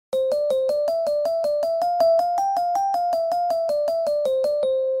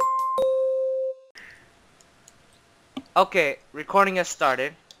Okay, recording has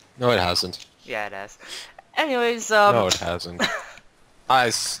started. No, it hasn't. Yeah, it has. Anyways, No, it hasn't.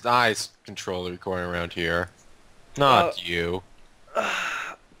 I control the recording around here. Not you.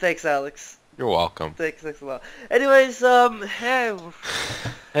 Thanks, Alex. You're welcome. Thanks a lot. Anyways, hey,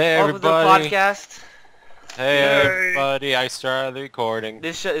 Hey, welcome to the everybody. podcast. Hey, Yay. everybody. I started the recording.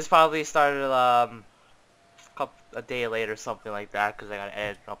 This is probably started a day late or something like that because I gotta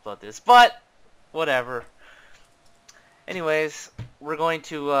edit and upload this. But whatever. Anyways, we're going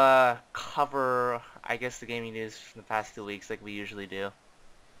to cover, I guess, the gaming news from the past 2 weeks like we usually do.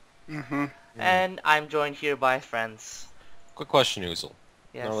 And I'm joined here by friends. Quick question, Oozle.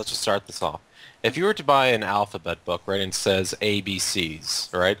 Yes. Now, let's just start this off. If you were to buy an alphabet book, right, and it says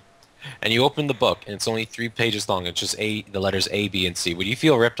ABCs, right? And you open the book, and it's only 3 pages long, it's just the letters A, B, and C. Would you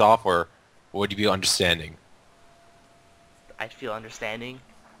feel ripped off, or would you be understanding? I'd feel understanding.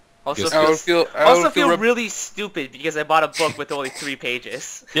 Also, Yes. I would feel really stupid because I bought a book with only 3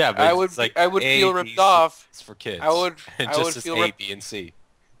 pages. Yeah, but I would it's like I would A, feel B, ripped C. off. It's for kids. I would And I just would as feel A, ripped B, and C.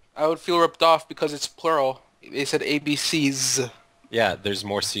 I would feel ripped off because it's plural. They said ABCs. Yeah, there's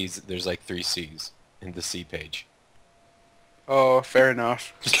more C's. There's like 3 C's in the C page. Oh, fair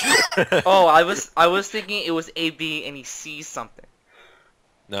enough. Oh, I was thinking it was A, B, and he sees something.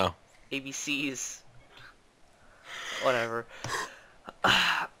 No. ABCs. Whatever.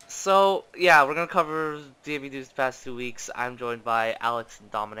 So, yeah, we're gonna cover gaming news the past 2 weeks. I'm joined by Alex and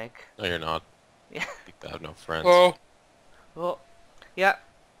Dominic. No, you're not. Yeah. I have no friends. Oh, Well, yeah.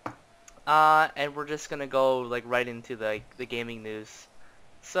 And we're just gonna go like right into the gaming news.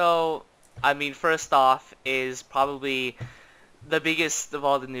 So, I mean, first off is probably the biggest of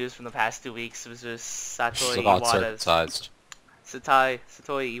all the news from the past 2 weeks was just Satoru circumcised.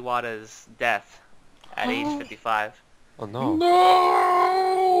 Iwata's death at age 55. Oh no.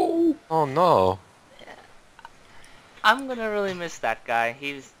 no! Oh no. I'm gonna really miss that guy.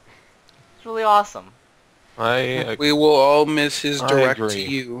 He's really awesome. I We will all miss his I direct to agree.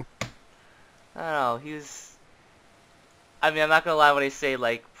 you. I don't know. I mean, I'm not gonna lie when I say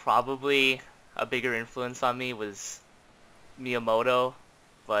like probably a bigger influence on me was Miyamoto,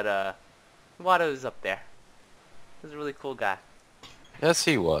 but Iwata was up there. He was a really cool guy. Yes,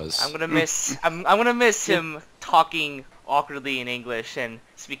 he was. I'm gonna miss I'm gonna miss him talking awkwardly in English and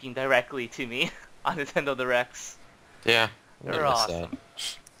speaking directly to me on Nintendo Directs. Yeah. They I were miss awesome.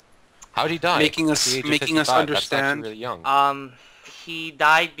 that. How'd he die? Making us- At the age of making us 55, understand. That's actually really young. He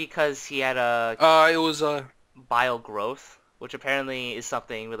died because he had a It was bile growth, which apparently is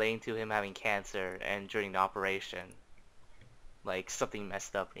something relating to him having cancer, and during the operation, like something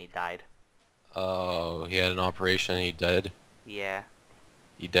messed up and he died. Oh, he had an operation and he dead? Yeah,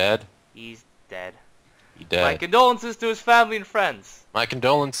 He dead? he's dead. He My dead. condolences to his family and friends. My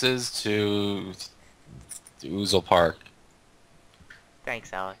condolences to Oozle Park.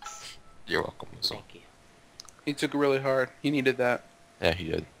 Thanks, Alex. You're welcome, Oozle. Thank you. he took it really hard. He needed that. Yeah, he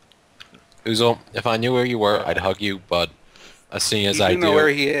did. Uzo, if I knew where you were, I'd hug you, but as soon as You I do know do... where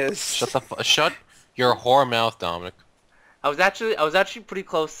he is. Shut your whore mouth, Dominic. I was actually pretty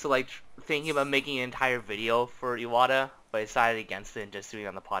close to like thinking about making an entire video for Iwata, but I decided against it and just doing it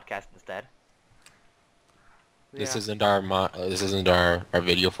on the podcast instead. This Yeah. isn't our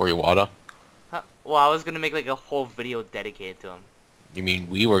video for Iwata. Well, I was gonna make like a whole video dedicated to him. You mean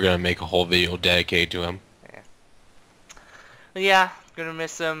we were gonna make a whole video dedicated to him? But yeah, gonna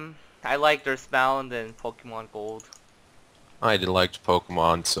miss him. I liked Earthbound and Pokemon Gold. I did liked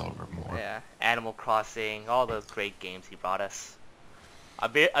Pokemon Silver more. Yeah, Animal Crossing, all those great games he brought us. I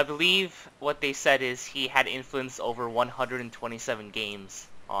believe what they said is he had influence over 127 games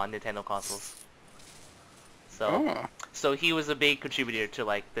on Nintendo consoles. Oh. So he was a big contributor to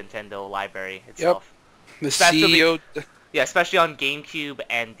like the Nintendo library itself. The Especially- CEO, Yeah, especially on GameCube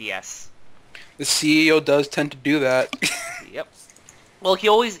and DS. the CEO does tend to do that. Yep. Well, he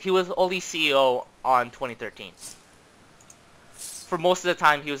was only CEO on 2013. For most of the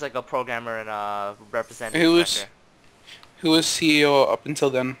time, he was like a programmer and a representative director. Who was CEO up until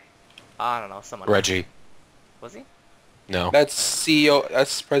then? I don't know, someone. Reggie. Was he? No. That's CEO.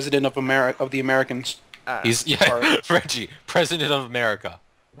 That's President of the Americans. He's Sorry. Reggie, President of America.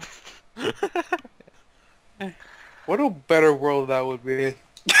 What a better world that would be.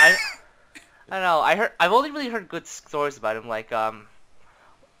 I don't know. I've only really heard good stories about him. Like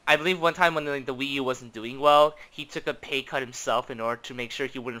I believe one time when the Wii U wasn't doing well, he took a pay cut himself in order to make sure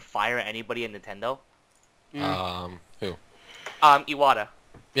he wouldn't fire anybody at Nintendo. Who? Iwata.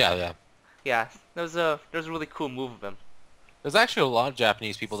 Yeah. Yeah, that was a really cool move of him. There's actually a lot of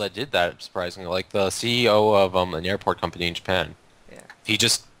Japanese people that did that, surprisingly. Like the CEO of an airport company in Japan. Yeah. He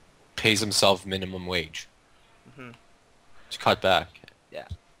just pays himself minimum wage. cut back. Yeah.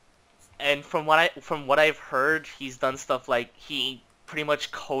 And from what I've heard, he's done stuff like he pretty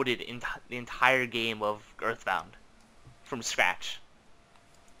much coded the entire game of Earthbound from scratch,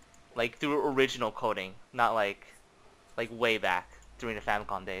 like through original coding, not like way back during the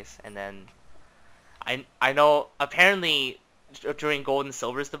Famicom days. And then I know apparently during Gold and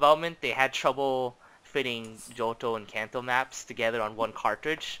Silver's development, they had trouble fitting Johto and Kanto maps together on one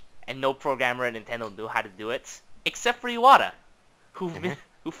cartridge, and no programmer at Nintendo knew how to do it, except for Iwata, who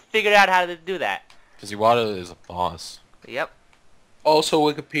figured out how to do that. Because Iwata is a boss. Yep. Also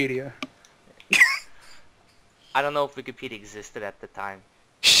Wikipedia. I don't know if Wikipedia existed at the time.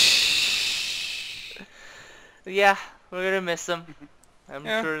 Yeah, we're gonna miss him. I'm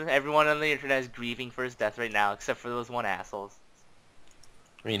sure everyone on the internet is grieving for his death right now, except for those one assholes.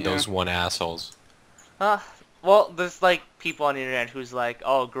 I mean, those one assholes. Well, there's like people on the internet who's like,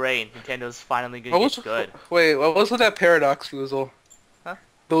 "Oh, great, Nintendo's finally gonna get good." Wait, what was with that paradox, Fuzel? Huh?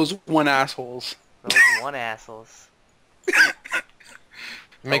 Those one assholes. Those one assholes.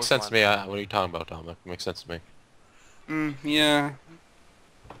 It makes sense to me. What are you talking about, Dominic? It makes sense to me. Yeah.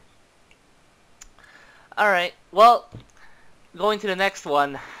 Alright, well, going to the next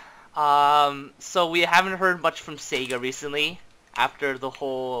one. So we haven't heard much from Sega recently, after the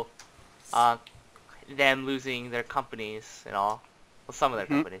whole, them losing their companies and all. Well, some of their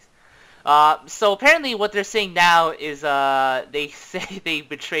companies. So apparently what they're saying now is, they say they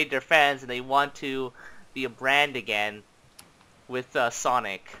betrayed their fans and they want to be a brand again with,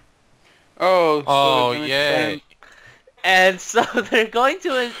 Sonic. Oh, yay. And so they're going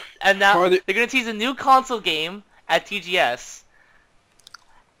to announce, they're going to tease a new console game at TGS.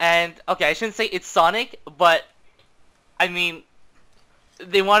 And, okay, I shouldn't say it's Sonic, but, I mean,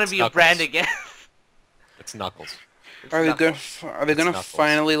 they want to be a brand again. It's Knuckles. Are they gonna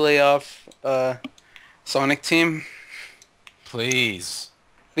finally lay off Sonic Team? Please.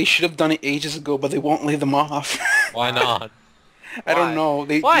 They should have done it ages ago, but they won't lay them off. Why not? I don't know.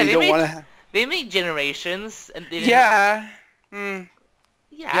 They Why? don't want to. They made Generations, and they Yeah. Yeah,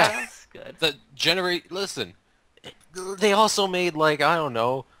 that's good. Listen, they also made, like, I don't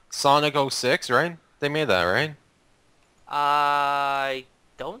know, Sonic 06, right? They made that, right? I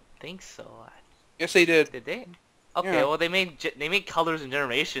don't think so. Yes, they did. Did they? Okay, Yeah. well they made Colors and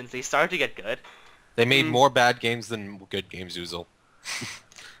Generations. They started to get good. They made more bad games than good games, Oozle.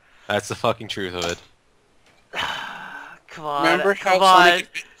 That's the fucking truth of it. Come on.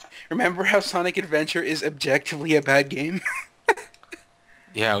 Remember how Sonic Adventure is objectively a bad game?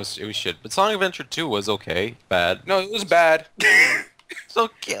 Yeah, it was shit. But Sonic Adventure 2 was okay. Bad. No, it was bad. It's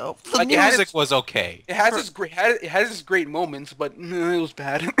okay. The music was okay. It has its great moments, but it was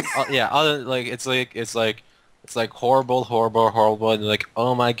bad. Yeah, it's like horrible, and like,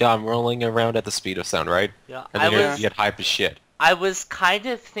 oh my god, I'm rolling around at the speed of sound, right? Yeah, And then you get hype as shit. I was kind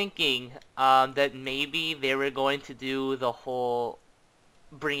of thinking that maybe they were going to do the whole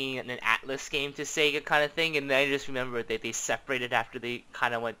bringing an Atlas game to Sega kind of thing, and then I just remembered that they separated after they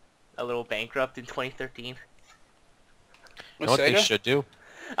kind of went a little bankrupt in 2013. You know what they should do?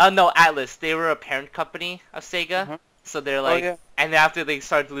 No, Atlas. They were a parent company of Sega, so they're like, and after they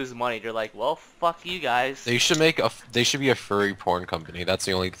started to lose money, they're like, well, fuck you guys. They should be a furry porn company. That's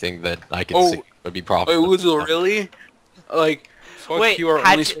the only thing that I can see would be profitable. Wait, Woozle, really? Like, fuck Wait, you are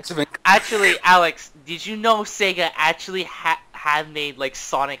only source of actually, Alex, did you know Sega actually had made, like,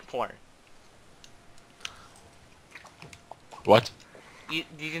 Sonic porn? What? Did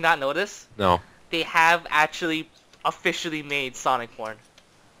you not know this? No. They have actually officially made Sonic porn.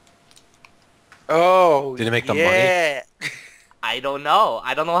 Oh, did it make the money? I don't know.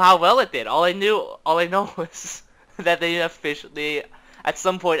 I don't know how well it did. All I know was that they at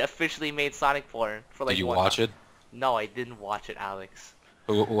some point officially made Sonic porn for like. Did you watch it? No, I didn't watch it, Alex.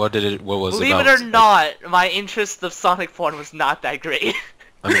 What was Believe it about? it or not, my interest of Sonic porn was not that great.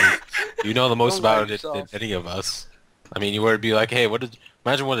 I mean, you know the most about it than any of us. I mean, you would be like, hey,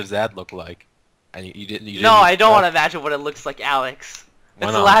 imagine what does that look like? And you didn't. No, I don't want to imagine what it looks like, Alex.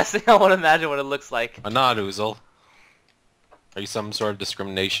 That's the last thing I want to imagine what it looks like. Why not, Oozle? Are you some sort of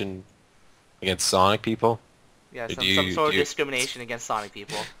discrimination against Sonic people? Yeah, some sort of discrimination against Sonic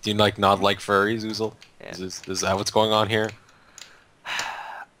people. Do you not like furries, Oozle? Yeah. Is that what's going on here?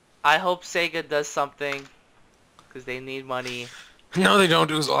 I hope Sega does something, because they need money. No, they don't,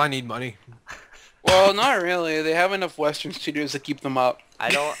 Oozle. I need money. Well, not really. They have enough Western studios to keep them up. I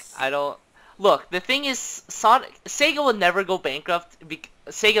don't. Look, the thing is, Sega will never go bankrupt.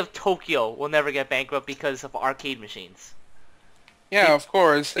 Sega of Tokyo will never get bankrupt because of arcade machines. Yeah, of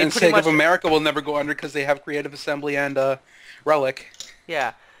course. And Sega of America will never go under because they have Creative Assembly and Relic.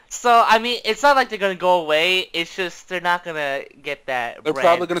 Yeah. So, I mean, it's not like they're gonna go away. It's just they're not gonna get that They're brand.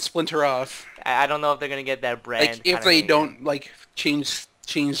 probably gonna splinter off. I don't know if they're gonna get that brand. Like if they don't like change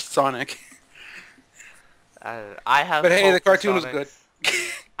Sonic. I have. But hey, hope the for cartoon was Sonic. good.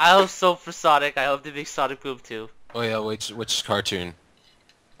 I hope so for Sonic. I hope they make Sonic Boom too. Oh yeah, which cartoon?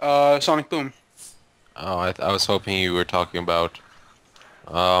 Sonic Boom. Oh, I was hoping you were talking about.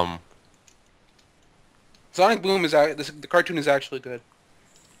 Sonic Boom is the cartoon is actually good.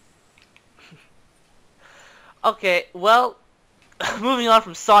 Okay, well, moving on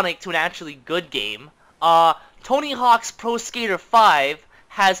from Sonic to an actually good game. Tony Hawk's Pro Skater 5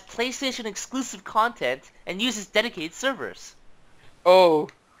 has PlayStation exclusive content and uses dedicated servers. Oh,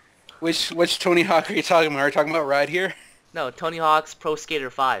 which Tony Hawk are you talking about? Are you talking about Ride Here? No, Tony Hawk's Pro Skater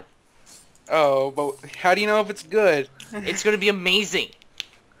 5. Oh, but how do you know if it's good? It's gonna be amazing.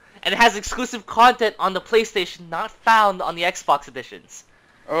 And it has exclusive content on the PlayStation not found on the Xbox editions.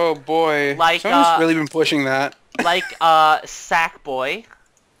 Oh boy, Like, someone's really been pushing that. Like, Sackboy,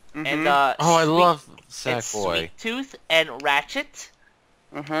 and, Oh, I love and Sackboy. Sweet Tooth and Ratchet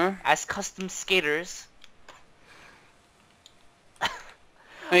Uh-huh. as custom skaters.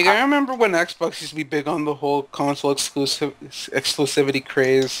 Like, I remember when Xbox used to be big on the whole console exclusivity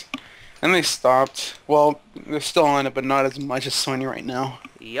craze. And they stopped. Well, they're still on it, but not as much as Sony right now.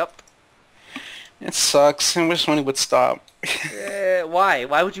 Yep. It sucks. I wish Sony would stop. Why?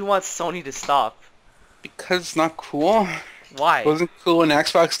 Why would you want Sony to stop? Because it's not cool. Why? It wasn't cool when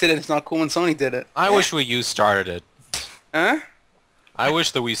Xbox did it. It's not cool when Sony did it. I wish Wii U started it. Huh? I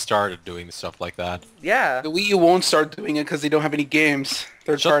wish the Wii started doing stuff like that. Yeah. The Wii U won't start doing it because they don't have any games.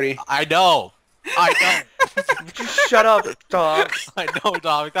 Third party. I know. I know. Would you shut up, dog? I know,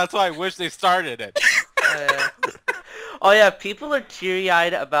 Dominic. That's why I wish they started it. Oh yeah, people are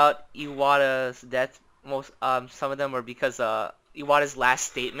teary-eyed about Iwata's death. Some of them were because Iwata's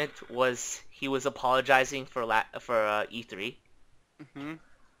last statement was he was apologizing for E3. Mm-hmm.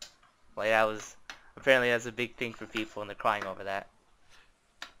 Like that was apparently that's a big thing for people, and they're crying over that.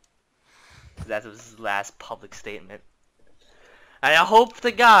 That was his last public statement. And I hope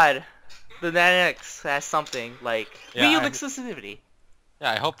to God the NX has something like Wii U exclusivity.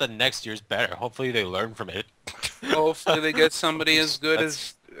 Yeah, I hope that next year's better. Hopefully they learn from it. Hopefully they get somebody as good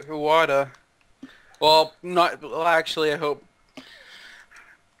as Iwata. Well, not. Well, actually, I hope.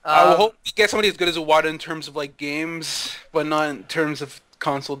 I will hope we get somebody as good as Iwata in terms of like games, but not in terms of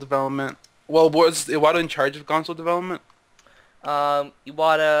console development. Well, was Iwata in charge of console development?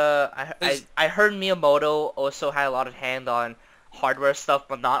 Iwata, I heard Miyamoto also had a lot of hand on hardware stuff,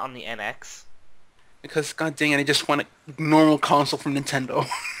 but not on the NX. Because god dang it, I just want a normal console from Nintendo.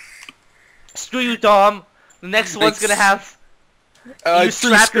 Screw you, Dom. The next one's gonna have. Three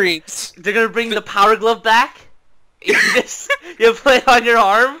screens. They're gonna bring the Power Glove back. You play it on your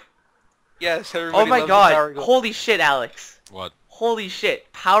arm. Yes, everybody. Oh my loves the Power god! Glove. Holy shit, Alex! What? Holy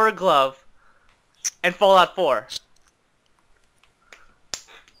shit! Power Glove and Fallout 4.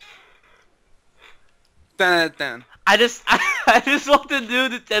 Dun. I just want the new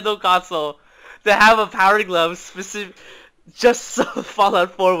Nintendo console to have a Power Glove specific, just so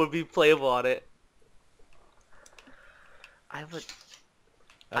Fallout 4 would be playable on it.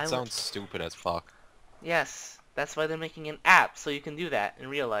 That sounds stupid as fuck. Yes, that's why they're making an app so you can do that in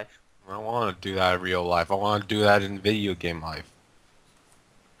real life. I don't want to do that in real life. I want to do that in video game life.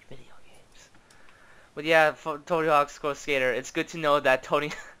 Video games. But yeah, for Tony Hawk's Pro Skater, it's good to know that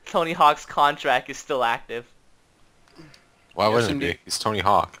Tony Hawk's contract is still active. Why Yes, wouldn't it indeed. be? He's Tony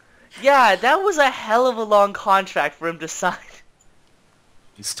Hawk. Yeah, that was a hell of a long contract for him to sign.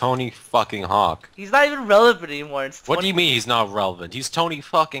 He's Tony fucking Hawk. He's not even relevant anymore. It's What do you mean he's not relevant? He's Tony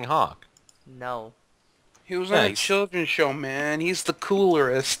fucking Hawk. No. He was on a children's show, man. He's the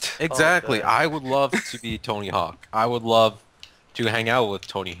coolerest. Exactly. good. I would love to be Tony Hawk. I would love to hang out with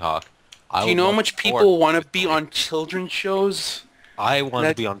Tony Hawk. Do you know how much people want to be on children's shows? I want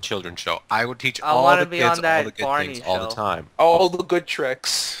to be on children's show. I would teach I all wanna the be kids on that all the good Barney things all the show. time. All the good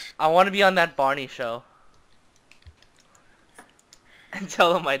tricks. I want to be on that Barney show. And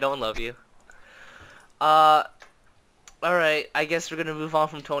tell him I don't love you. Alright, I guess we're gonna move on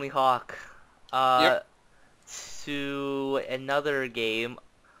from Tony Hawk. Yep. To another game.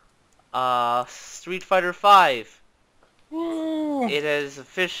 Street Fighter 5. Woo. It has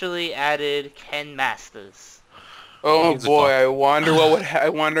officially added Ken Masters. Oh He's a boy, fuck. I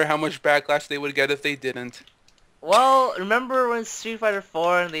wonder how much backlash they would get if they didn't. Well, remember when Street Fighter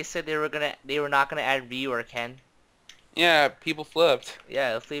 4 and they said they were not gonna add Ryu or Ken? Yeah, people flipped.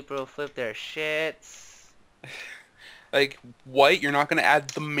 Yeah, people flipped their shits. Like, what? You're not gonna add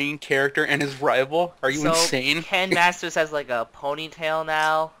the main character and his rival? Are you So insane? Ken Masters has like a ponytail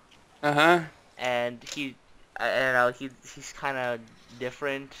now. Uh-huh. And I don't know, he's kind of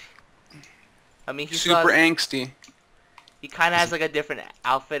different. I mean, Super angsty. he kind of has like a different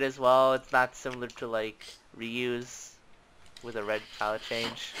outfit as well. It's not similar to like Ryu's with a red color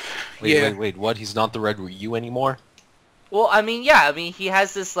change. Wait, what? He's not the Red Ryu anymore? Well, I mean, yeah, I mean, he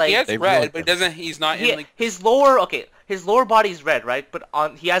has this like He has They red, ruined but him. doesn't. He's not in like. his lower body's red, right? But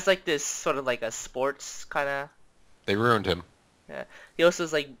he has like this sort of like a sports kind of. They ruined him. Yeah. He also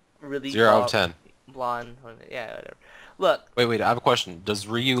is like really 0 out of 10. blonde. Yeah, whatever. Look. Wait, I have a question. Does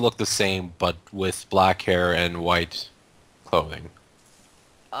Ryu look the same, but with black hair and white clothing?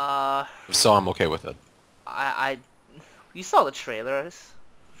 If so, I'm okay with it. You saw the trailers.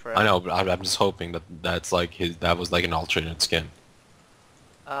 I know, but I'm just hoping that that's like that was like an alternate skin.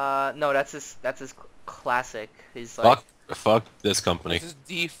 No, that's his classic. He's like Fuck this company. This is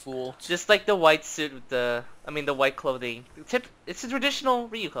default. just like the white suit with the white clothing. It's a traditional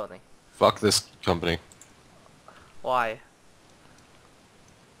Ryu clothing. Fuck this company. Why?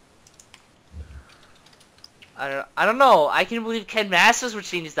 I don't know. I can believe Ken Masters would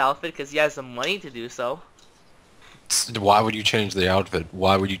change his outfit because he has the money to do so. Why would you change the outfit?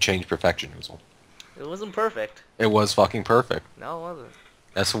 Why would you change Perfection, Oozle? It wasn't perfect. It was fucking perfect. No, it wasn't.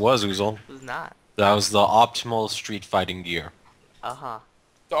 Yes, it was, Oozle. It was not. That was the optimal street fighting gear. Uh-huh.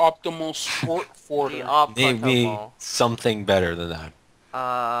 The optimal sport The forder. Name me optimal. something better than that.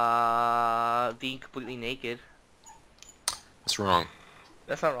 Being completely naked. That's wrong.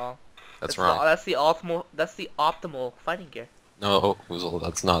 That's not wrong. That's wrong. That's the optimal. That's the optimal fighting gear. No, Oozle,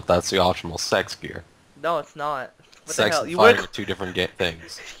 that's not. That's the optimal sex gear. No, it's not. What Sex the hell? and You fighting work. are two different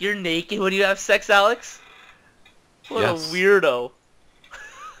things. You're naked when you have sex, Alex. What Yes. a weirdo.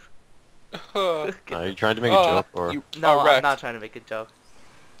 Are you trying to make a joke or? No, I'm wrecked. not trying to make a joke.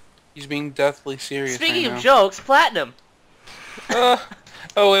 He's being deathly serious. Speaking right of now. jokes, Platinum.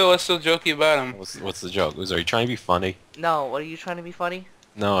 Oh wait, what's so jokey about him? What's the joke? Are you trying to be funny? No, what are you trying to be funny?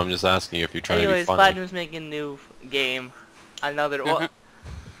 No, I'm just asking you if you're trying to be Anyways, funny. Platinum's making a new game. Another. Well,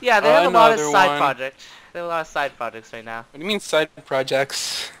 yeah, they have a lot of Another side one. projects. They have a lot of side projects right now. What do you mean side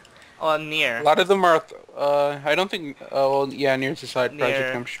projects? Oh, A Nier, lot of them are. I don't think. Well, yeah, Nier's a side Nier.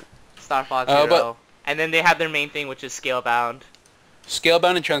 project. I'm sure. Star Fox but- Zero, and then they have their main thing, which is Scalebound.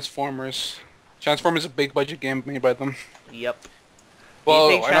 Scalebound and Transformers. Transformers is a big budget game made by them. Yep. Well,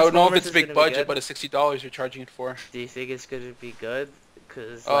 think I don't know if Transformers it's a is big gonna be budget, good? but it's $60 you're charging it for. Do you think it's gonna be good?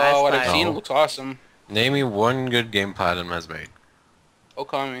 Cause Oh, last what time, I've seen No. looks awesome. Name me one good game Platinum has made.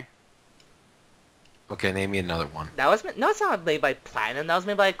 Okami. Okay, name me another one. that was no, it's not made by Platinum. That was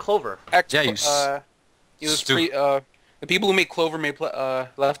made by Clover. Yeah, you it was the people who made Clover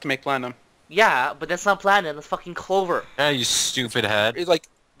left to make Platinum. Yeah, but that's not Platinum. That's fucking Clover. Yeah, you stupid head. It's like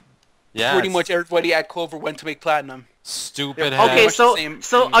Yeah. pretty much everybody at Clover went to make Platinum. Stupid Yeah, head. Okay, much so the same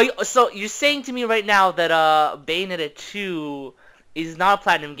so thing. are you, so you're saying to me right now that Bayonetta 2 is not a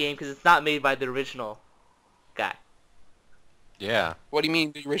Platinum game because it's not made by the original guy, Yeah. What do you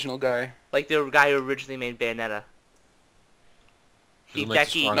mean, the original guy? like the guy who originally made Bayonetta. Doesn't make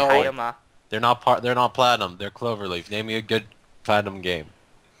Hideki strong No. point. Kayama. They're not Platinum. They're Cloverleaf. Name me a good Platinum game.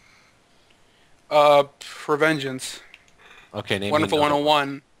 Revengeance. Okay, name Wonderful me another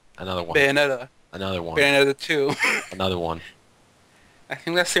 101. Another one. Bayonetta. Another one. Bayonetta 2. Another one. I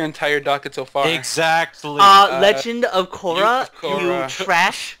think that's their entire docket so far. Exactly. Legend of Korra, of Korra. you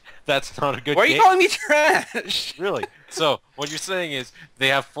trash. That's not a good Why are game. you calling me trash? Really? So, what you're saying is they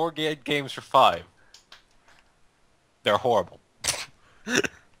have 4 games for 5. They're horrible.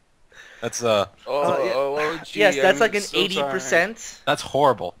 That's Gee, Yes, that's I'm like an so 80%. that's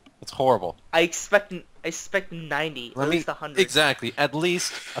horrible. That's horrible. I expect 90, at least 100. Exactly. At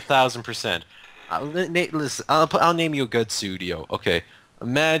least 1,000%. Listen, I'll name you a good studio. Okay.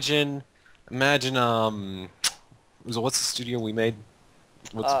 Imagine what's the studio we made?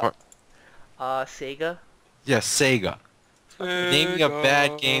 What's the part? Sega. Yeah, Sega. Sorry. Name me a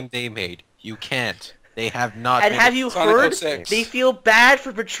bad game they made. You can't. They have not. And made have a you Sonic heard? 06. They feel bad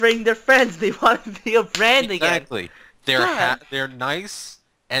for betraying their friends. They want to be a brand again. Exactly. They're nice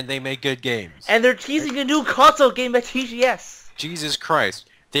and they make good games. And they're teasing a new console game at TGS. Jesus Christ.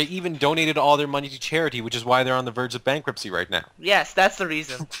 They even donated all their money to charity, which is why they're on the verge of bankruptcy right now. Yes, that's the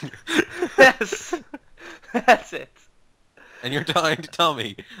reason. Yes. That's it. And you're trying to tell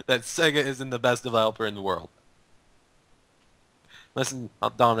me that Sega isn't the best developer in the world. Listen,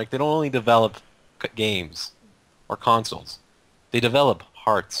 Dominic, they don't only develop games or consoles. They develop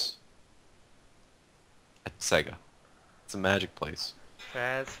hearts at Sega. It's a magic place.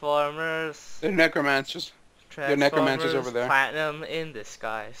 Transformers. They're necromancers. They're necromancers over there. Platinum in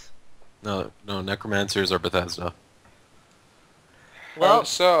disguise. No, Necromancers are Bethesda. Well,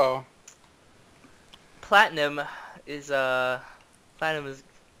 So, Platinum is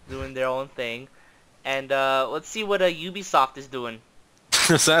doing their own thing, and let's see what Ubisoft is doing.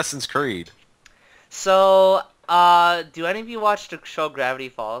 Assassin's Creed. So, do any of you watch the show Gravity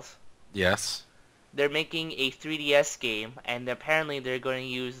Falls? Yes. They're making a 3DS game, and apparently they're going to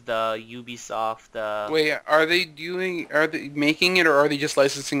use the Ubisoft. Wait, are they making it, or are they just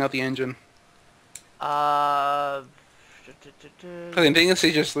licensing out the engine? Uh, I think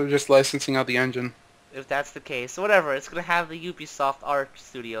they're just licensing out the engine. if that's the case, whatever. It's going to have the Ubisoft Art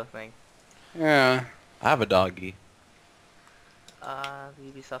Studio thing. Yeah. I have a doggy. The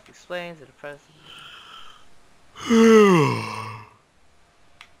Ubisoft explains that the president.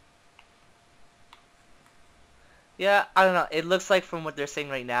 Yeah, I don't know. It looks like from what they're saying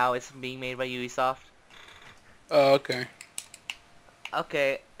right now, it's being made by Ubisoft. Oh, okay.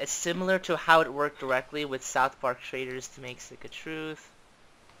 Okay, it's similar to how it worked directly with South Park traders to make Stick of Truth.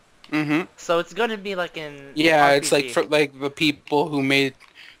 Mm-hmm. So it's gonna be like an Yeah, RPG. it's like the people who made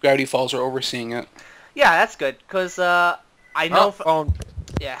Gravity Falls are overseeing it. Yeah, that's good, cause I know phone.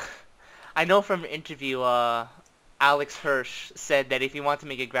 yeah, I know from an interview Alex Hirsch said that if he wanted to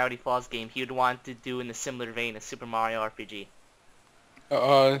make a Gravity Falls game, he would want to do in a similar vein as Super Mario RPG.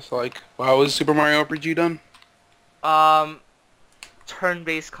 It's like, how was Super Mario RPG done?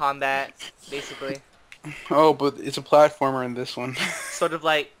 Turn-based combat, basically. Oh, but it's a platformer in this one. Sort of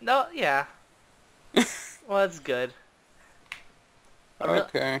like, no, yeah. Well, that's good.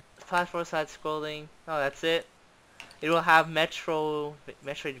 Okay. Platform side scrolling. Oh, that's it. It will have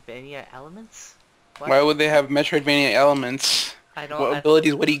Metroidvania elements? What? Why would they have Metroidvania elements? What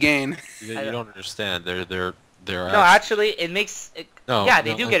abilities would he gain? You don't understand. They're No, actually, it makes it. No, yeah,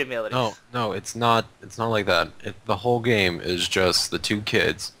 they no, do get abilities. No, it's not. It's not like that. The whole game is just the two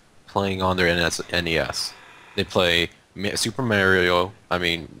kids playing on their NES. They play Super Mario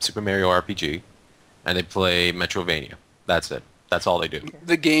RPG, and they play Metroidvania. That's it. That's all they do.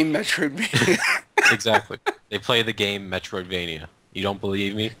 The game Metroidvania. Exactly. They play the game Metroidvania. You don't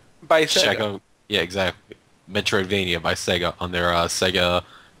believe me? By Check Sega. out. Yeah, exactly. Metroidvania by Sega on their Sega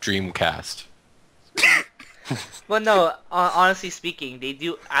Dreamcast. Well, no. Honestly speaking, they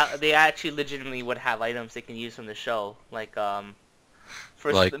do. They actually legitimately would have items they can use from the show, like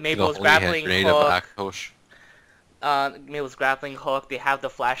first Like Mabel's the holy hand grappling grenade of hook. Akatosh. Mabel's grappling hook. They have the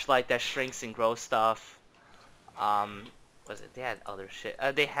flashlight that shrinks and grows stuff. Was it? They had other shit.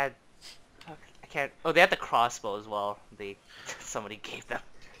 They had. I can't. Oh, they had the crossbow as well. Somebody gave them.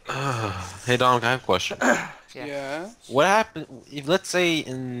 Hey Dom, I have a question. Yeah. What happens if, let's say,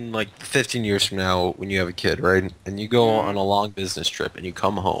 in like 15 years from now, when you have a kid, right, and you go on a long business trip and you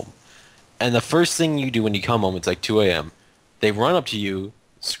come home, and the first thing you do when you come home, it's like 2 a.m. They run up to you,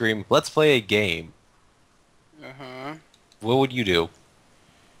 scream, "Let's play a game." Uh-huh. What would you do?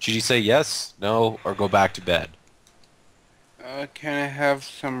 Should you say yes, no, or go back to bed? Can I have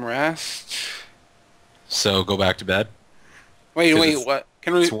some rest? So go back to bed. Wait, 'Cause what?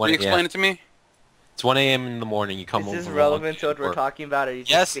 Can we it's 1 explain a.m. it to me? It's 1 a.m. in the morning. You come Is home. this from relevant to work. what we're talking about? Or are you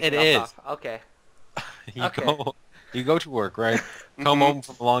just Yes, speaking it off is. top? Okay. You Okay. you go to work, right? Come home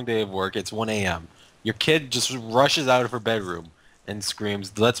from a long day of work. It's 1 a.m. Your kid just rushes out of her bedroom and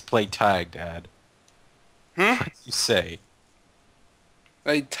screams, "Let's play tag, Dad." Hmm? What do you say?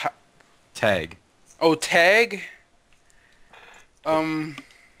 Like Tag. oh, tag?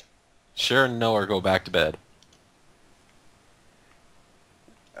 Sure, no, or go back to bed.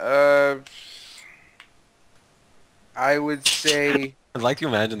 I would say I'd like to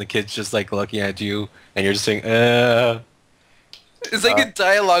imagine the kid's just like looking at you, and you're just saying, it's like a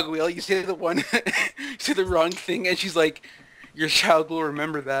dialogue wheel. You say the one, you say the wrong thing, and she's like, "Your child will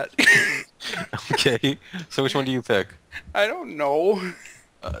remember that." Okay. So which one do you pick? I don't know.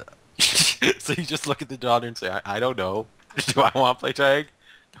 So you just look at the daughter and say, I don't know. Do I want to play tag?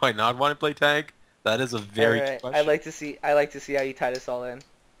 Do I not want to play tag? That is a very good Alright, question. I like to see how you tie this all in.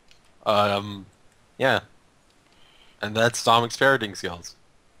 Yeah. And that's Domic's parenting skills.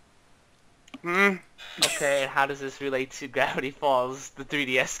 Hmm. Okay, and how does this relate to Gravity Falls, the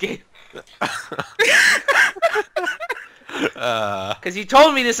 3DS game? Because you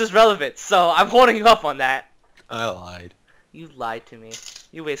told me this is relevant, so I'm holding you up on that. I lied. You lied to me.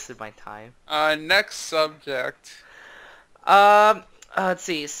 You wasted my time. Next subject. Let's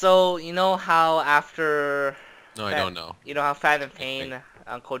see. So, you know how after... No, I don't know. You know how Phantom Pain,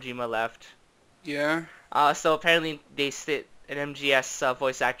 Kojima left? Yeah. So apparently an MGS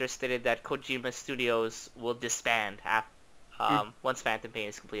voice actor stated that Kojima Studios will disband once Phantom Pain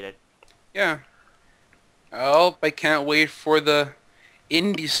is completed. Yeah. Oh, I can't wait for the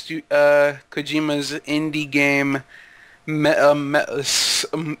Kojima's indie game,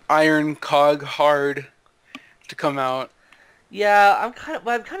 Iron Cog Hard. to come out. Yeah, I'm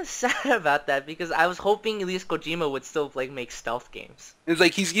kind of sad about that because I was hoping at least Kojima would still like make stealth games. It's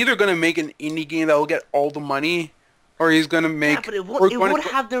like he's either gonna make an indie game that will get all the money, or he's gonna make. Yeah, but it won't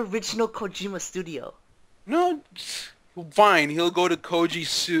have the original Kojima studio. No, fine. He'll go to Kojima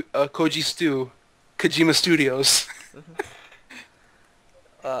Studios.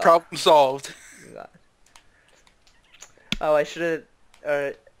 Problem solved. God. Oh, I should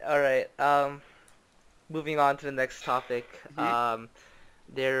have. All right. Moving on to the next topic. I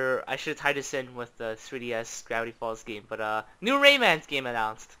should have tied this in with the 3DS Gravity Falls game, but new Rayman's game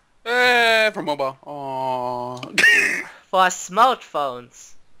announced. For mobile. Aww. For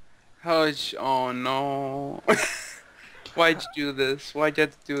smartphones. Oh no. Why'd you do this? Why'd you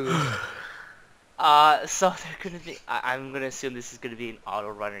have to do this? So they're gonna be. I'm gonna assume this is gonna be an auto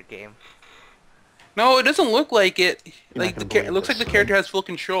runner game. No, it doesn't look like it. Like it looks like the this. character has full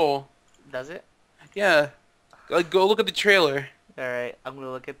control. Does it? Yeah. Like go look at the trailer. All right, I'm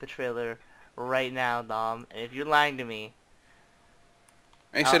gonna look at the trailer right now, Dom. And if you're lying to me,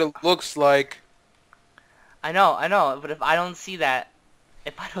 I said it looks like. I know, but if I don't see that,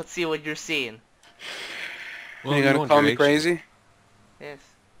 if I don't see what you're seeing, Well, you gonna call me crazy? yes.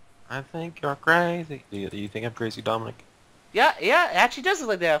 I think you're crazy. Do you think I'm crazy, Dominic? Yeah, it actually does look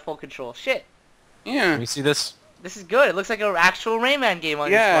like they have full control. Shit. Yeah. Let me see this. This is good. It looks like an actual Rayman game on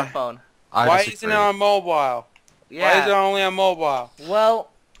your smartphone. Why isn't it on mobile? Yeah. Why is it only on mobile? Well,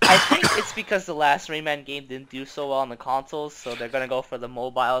 I think it's because the last Rayman game didn't do so well on the consoles, so they're gonna go for the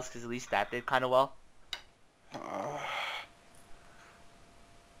mobiles because at least that did kind of well.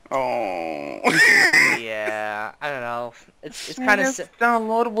 Oh. Yeah, I don't know. It's kind of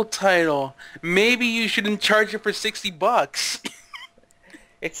downloadable title. Maybe you shouldn't charge it for $60.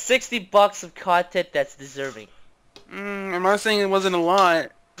 it's $60 of content that's deserving. I'm not saying it wasn't a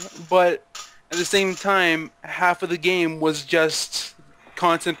lot, but at the same time, half of the game was just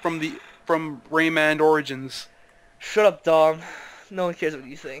content from Rayman Origins. Shut up, Dom. No one cares what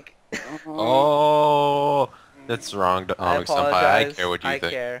you think. Oh, that's wrong, Dominic Senpai. I apologize. care what you I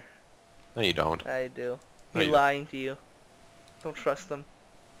think. care. No, you don't. I do. No, He's you don't. lying to you. Don't trust them.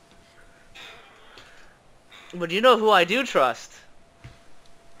 But you know who I do trust?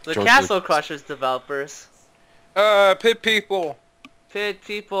 The George Castle Lucas. Crushers developers. Pit people. Pit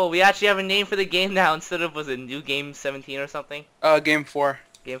people. We actually have a name for the game now instead of, was it New Game 17 or something? Game 4.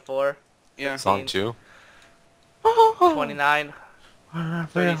 Game 4? Yeah. Song 2. 29.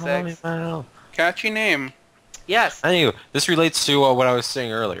 36. Catchy name. Yes. Anyway, this relates to what I was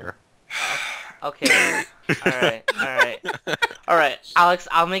saying earlier. Okay. Alright, Alex,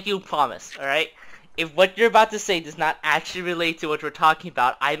 I'll make you a promise, alright? If what you're about to say does not actually relate to what we're talking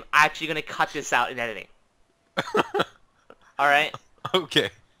about, I'm actually gonna cut this out in editing. Alright? Okay.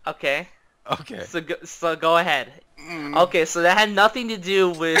 Okay. Okay. So go ahead. Okay, so that had nothing to do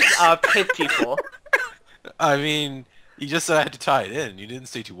with pit people. I mean, you just said I had to tie it in. You didn't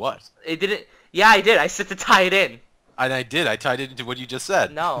say to what. It didn't. Yeah, I did. I said to tie it in. And I did. I tied it into what you just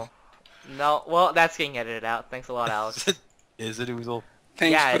said. No. Well, that's getting edited out. Thanks a lot, Alex. Is it, Oozle?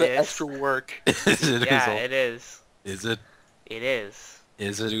 Thanks Yeah, for it the is. extra work. Is it, Yeah, Oozle? it is. Is it? It is.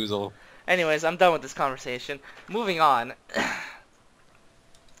 Is it, Oozle? Anyways, I'm done with this conversation. Moving on.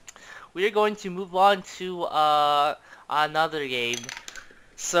 We are going to move on to another game.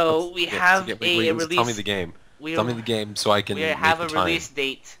 So we have a release. Tell me the game. Tell me the game so I can. We have a release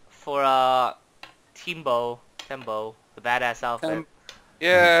date for Tembo, the badass outfit.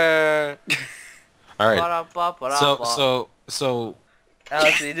 Yeah. All right. So.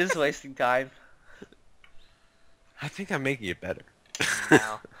 Alex, you're just wasting time. I think I'm making it better.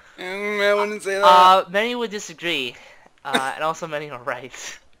 No. I wouldn't say that. Many would disagree, and also many are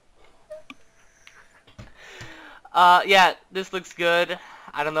right. Yeah, this looks good.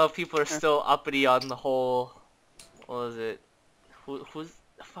 I don't know if people are still uppity on the whole. What was it? Who's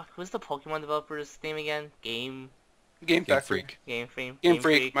the Pokemon developer's name again? Game Freak. Game Freak. Game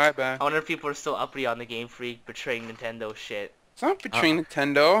Freak. My bad. I wonder if people are still uppity on the Game Freak betraying Nintendo shit. It's not betraying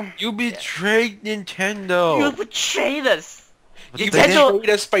Nintendo. You betrayed Nintendo. You betrayed us. You Nintendo betrayed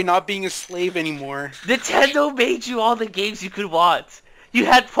us by not being a slave anymore. Nintendo made you all the games you could want. You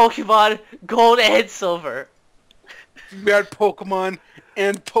had Pokemon Gold and Silver. We had Pokemon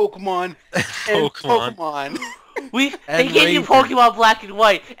and Pokemon and Pokemon. They gave you Pokemon Black and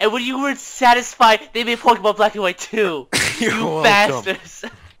White, and when you were satisfied, they made Pokemon Black and White too. You're You welcome. bastards.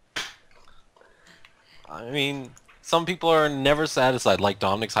 I mean, some people are never satisfied, like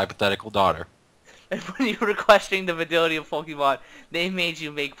Dominic's hypothetical daughter. And when you were questioning the validity of Pokemon, they made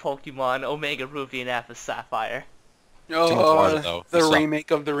you make Pokemon Omega Ruby and Alpha Sapphire. Florida, though. The So- remake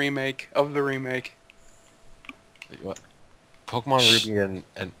of the remake of the remake. What? Pokemon Ruby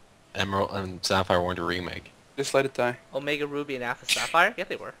and Emerald and Sapphire weren't a remake. Just let it die. Omega Ruby and Alpha Sapphire? Yeah,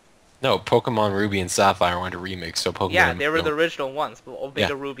 they were. No, Pokemon Ruby and Sapphire weren't a remake, so Pokemon... Yeah, they were the original ones, but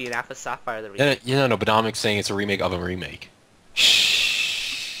Omega Ruby and Alpha Sapphire are the remake. No, but Dominic's saying it's a remake of a remake.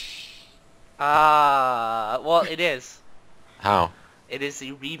 Well, it is. How? It is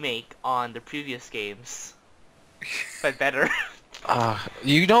a remake on the previous games, but better.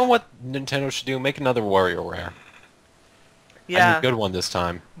 You know what Nintendo should do? Make another WarioWare. Yeah. And a good one this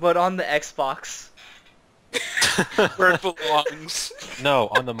time. But on the Xbox. Where it belongs. No,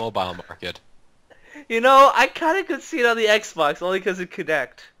 on the mobile market. You know, I kind of could see it on the Xbox, only because it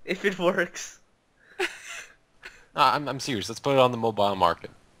Connect, if it works. I'm serious. Let's put it on the mobile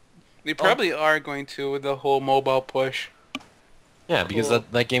market. They probably are going to with the whole mobile push. Yeah, because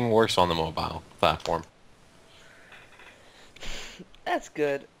that game works on the mobile platform. That's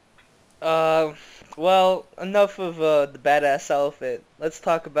good. Well, enough of the badass elephant. Let's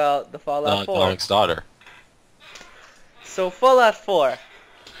talk about the Fallout 4. Dominic's daughter. So Fallout 4,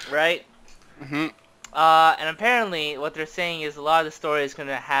 right? Mm-hmm. And apparently what they're saying is a lot of the story is going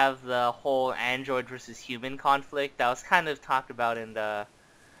to have the whole android versus human conflict that was kind of talked about in the...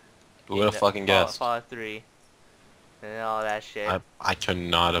 Who would have fucking guessed? Fallout 3. And all that shit. I could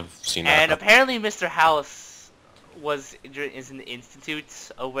not have seen that. And apparently Mr. House is in the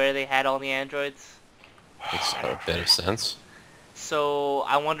Institute of where they had all the androids. Makes a bit of sense. So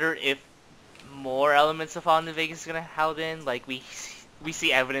I wonder if more elements of Fallout New Vegas is gonna held in. Like we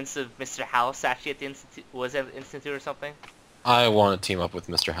see evidence of Mr. House actually at the Institute. Was it Institute or something? I want to team up with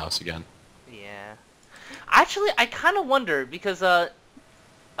Mr. House again. Yeah. Actually, I kind of wonder because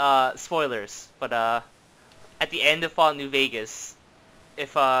spoilers, but at the end of Fallout New Vegas,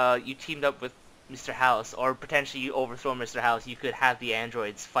 if you teamed up with Mr. House or potentially you overthrow Mr. House, you could have the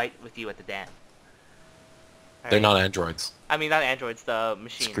androids fight with you at the dam. They're not androids. I mean, not androids, the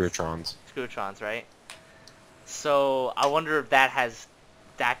machines. Screwatrons. Screwatrons, right? So I wonder if that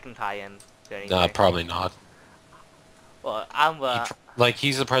can tie in to anything. Nah, probably not. Well,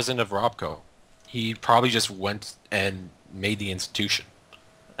 he's the president of Robco. He probably just went and made the institution,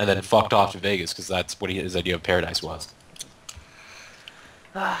 and then fucked off to Vegas because that's what his idea of paradise was.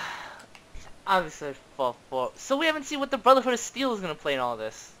 Obviously, Fallout 4. So we haven't seen what the Brotherhood of Steel is gonna play in all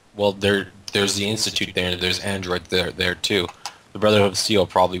this. Well, there's the institute there, and there's androids there too. The Brotherhood of Steel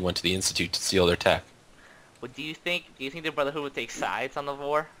probably went to the institute to steal their tech. What do you think? Do you think the Brotherhood would take sides on the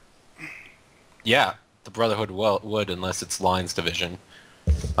war? Yeah, the Brotherhood would, unless it's Lion's division.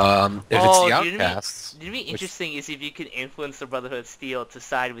 If it's the Outcasts... It'd be interesting is if you could influence the Brotherhood of Steel to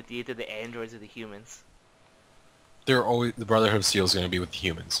side with either the androids or the humans. The Brotherhood of Steel is going to be with the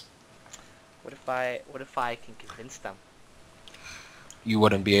humans. What if I can convince them? You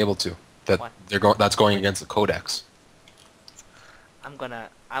wouldn't be able to. That's going against the Codex. I'm gonna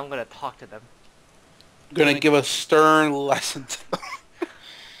talk to them. Gonna give a stern lesson to them.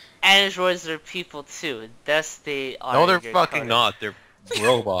 Androids are people too. Thus they are. No, they're fucking not. They're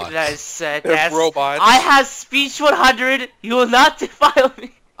robots. They're robots. I have speech 100. You will not defile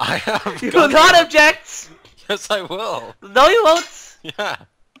me. I have. You will not object. Yes, I will. No, you won't. Yeah.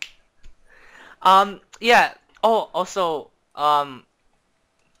 Yeah. Oh, also,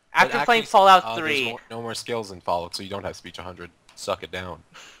 after playing Fallout 3... There's no more skills in Fallout, so you don't have speech 100. Suck it down.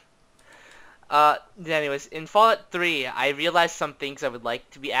 Anyways, in Fallout 3, I realized some things I would like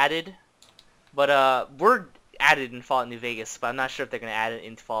to be added. But, were added in Fallout New Vegas, but I'm not sure if they're going to add it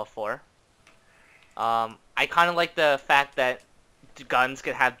into Fallout 4. I kind of like the fact that the guns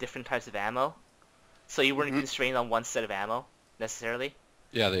could have different types of ammo. So you weren't constrained on one set of ammo, necessarily.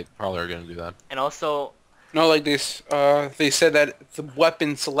 Yeah, they probably are going to do that. And also... No, like this, they said that the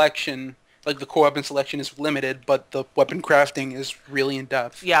weapon selection, like the core weapon selection is limited, but the weapon crafting is really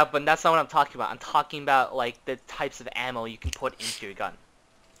in-depth. Yeah, but that's not what I'm talking about. I'm talking about, like, the types of ammo you can put into your gun.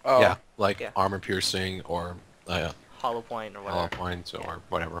 Oh. Yeah, like armor piercing or... hollow point or whatever. Hollow points or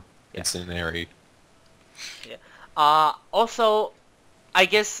whatever. Incendiary. Yeah. Also, I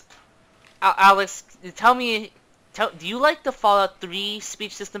guess... Alex, tell me... do you like the Fallout 3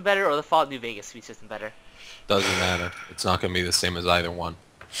 speech system better or the Fallout New Vegas speech system better? Doesn't matter. It's not going to be the same as either one.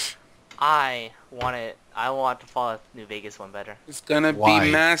 I want the Fallout New Vegas one better. It's gonna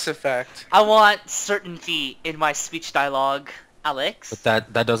be Mass Effect. I want certainty in my speech dialogue, Alex.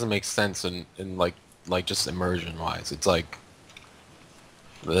 But that doesn't make sense in like just immersion wise. It's like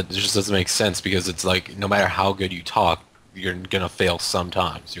it just doesn't make sense because it's like no matter how good you talk, you're gonna fail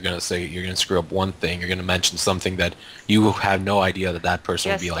sometimes. You're gonna screw up one thing. You're gonna mention something that you have no idea that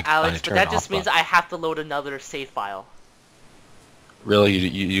person would be like. Alex, but that just means I have to load another save file. Really,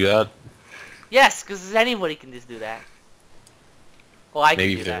 you do that? Yes, because anybody can just do that. Well, I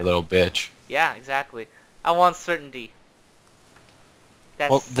Maybe can if do you're a that. little bitch. Yeah, exactly. I want certainty. That's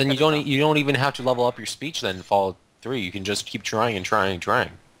Well, then you kinda don't tough. you don't even have to level up your speech then and follow through. You can just keep trying and trying and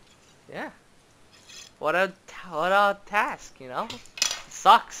trying. Yeah. What a task, you know? It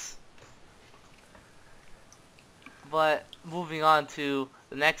sucks. But moving on to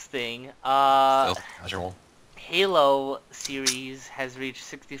the next thing, Still casual. Halo series has reached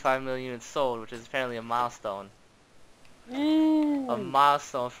 65 million units sold, which is apparently a milestone. A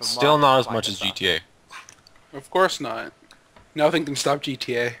milestone for Still not as much as Microsoft. GTA. Of course not. Nothing can stop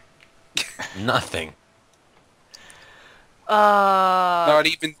GTA. Nothing. Not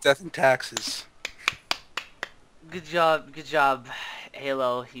even death and taxes. Good job,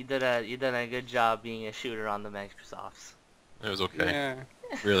 Halo. You did a good job being a shooter on the Microsofts. It was okay. Yeah.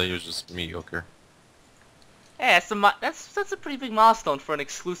 Really, it was just mediocre. Hey, that's a pretty big milestone for an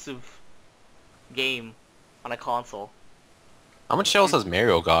exclusive game on a console. How much sales has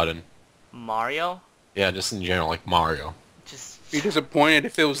Mario gotten? Mario, Yeah, just in general, like Mario. just Be disappointed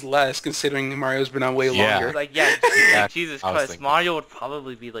if it was less, considering Mario's been on way Yeah. longer. like yeah, Yeah, Jesus I was Christ, thinking. Mario would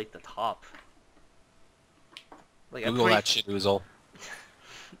probably be like the top. Like I'm Google pretty that shit, Oozle.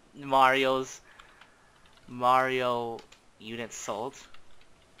 Mario units sold.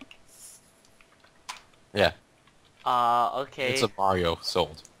 Yeah, Okay. it's a Mario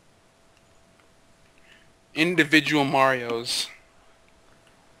sold. Individual Marios.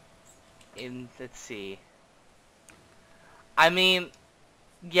 Let's see. I mean,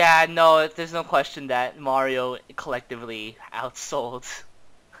 yeah, no, there's no question that Mario collectively outsold,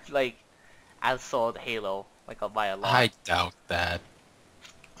 like, outsold Halo, like, by a lot. I doubt that.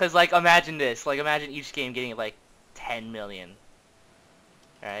 Cause like, imagine this, like, imagine each game getting like 10 million,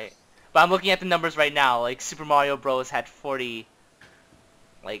 right? But I'm looking at the numbers right now. Like, Super Mario Bros. Had 40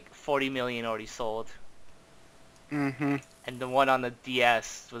 million already sold, Mm-hmm. and the one on the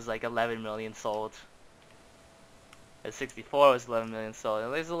DS was like 11 million sold. The 64 was 11 million sold.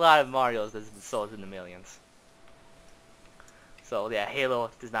 And there's a lot of Marios that's been sold in the millions. So yeah,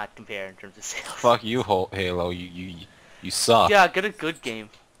 Halo does not compare in terms of sales. Fuck you, Halo. You suck. Yeah, get a good game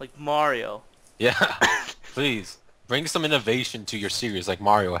like Mario. Yeah. Please bring some innovation to your series like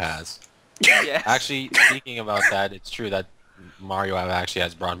Mario has. Yes. Actually, speaking about that, it's true that Mario actually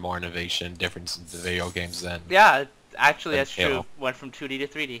has brought more innovation, difference in the video games than Yeah, actually than that's true. Halo. Went from 2D to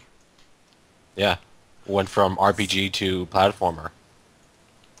 3D. Yeah. Went from RPG to platformer.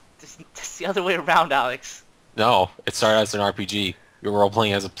 Just the other way around, Alex. No, it started as an RPG. You were role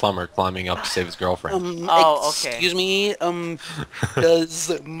playing as a plumber climbing up to save his girlfriend. Oh, okay. Excuse me,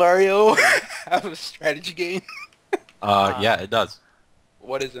 does Mario have a strategy game? Yeah, it does.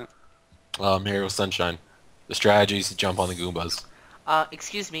 What is it? Mario Sunshine. The strategy is to jump on the Goombas.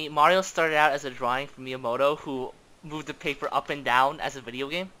 Excuse me, Mario started out as a drawing from Miyamoto who moved the paper up and down as a video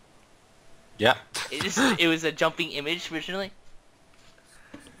game. Yeah. It was a jumping image originally.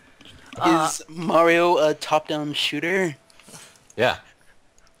 Is Mario a top-down shooter? Yeah.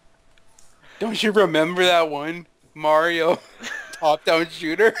 Don't you remember that one? Mario top-down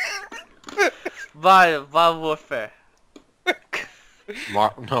shooter? Modern Warfare.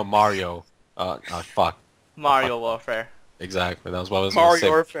 No, Mario. Fuck. Mario Warfare. Exactly. That was what I was Mario going to say.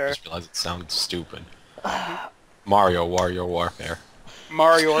 Warfare. I just realized it sounded stupid. Mario Warfare.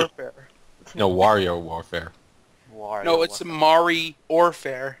 Mario Warfare. No, Wario Warfare. Wario No, it's Warfare. Mari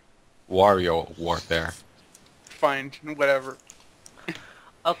Warfare. Wario Warfare. Fine, whatever.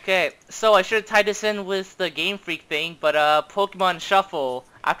 Okay, so I should have tied this in with the Game Freak thing, but Pokemon Shuffle,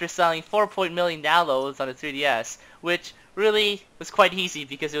 after selling 4 million downloads on the 3DS, which really was quite easy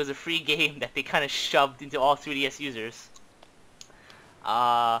because it was a free game that they kind of shoved into all 3DS users.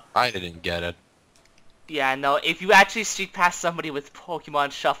 I didn't get it. Yeah, no, if you actually streak past somebody with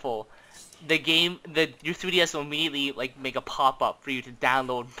Pokemon Shuffle, your 3DS will immediately like make a pop-up for you to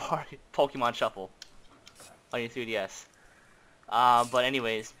download Pokemon Shuffle on your 3DS. But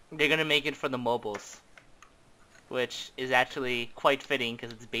anyways, they're gonna make it for the mobiles, which is actually quite fitting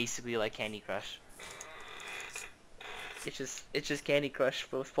because it's basically like Candy Crush. It's just Candy Crush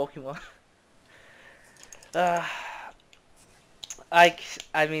but with Pokemon.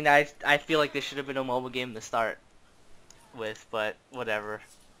 I mean I feel like there should have been a mobile game to start with, but whatever.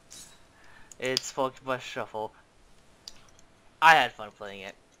 It's Pokemon Shuffle. I had fun playing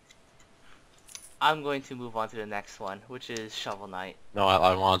it. I'm going to move on to the next one, which is Shovel Knight. No,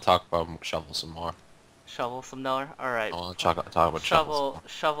 I want to talk about Shovel some more. Shovel some more? Alright. I want to talk about Shovel some more.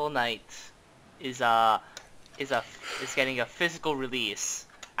 Shovel Knight is getting a physical release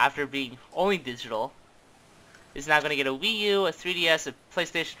after being only digital is now gonna get a Wii U, a 3DS, a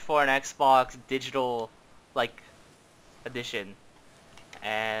PlayStation 4, and Xbox digital, like, edition,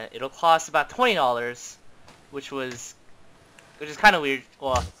 and it'll cost about $20, which is kind of weird.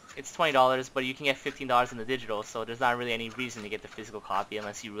 Well, it's $20, but you can get $15 in the digital, so there's not really any reason to get the physical copy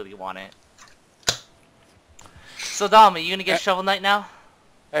unless you really want it. So Dom, are you gonna get Shovel Knight now?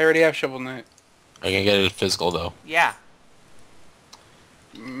 I already have Shovel Knight. Are you gonna get it physical though? Yeah.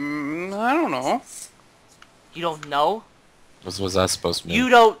 I don't know. You don't know? What was that supposed to mean? You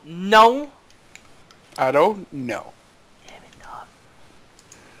don't know? I don't know. Damn it,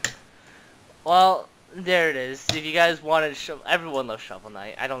 Dom. Well, there it is. If you guys wanted everyone loves Shovel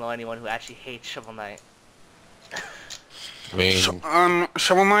Knight. I don't know anyone who actually hates Shovel Knight. I mean,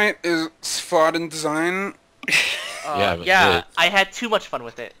 Shovel Knight is fun in design. yeah, I had too much fun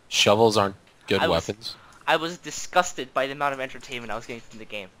with it. shovels aren't good weapons. I was disgusted by the amount of entertainment I was getting from the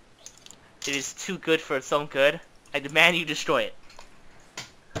game. It is too good for its own good. I demand you destroy it.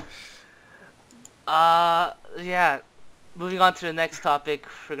 Yeah. Moving on to the next topic,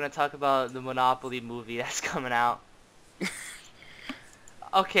 we're gonna talk about the Monopoly movie that's coming out.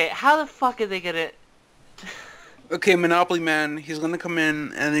 Okay, how the fuck are they gonna... Okay, Monopoly Man, he's gonna come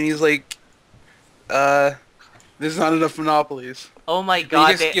in and then he's like, there's not enough Monopolies. Oh my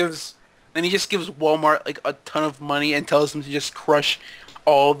god, Then he just gives Walmart like a ton of money and tells them to just crush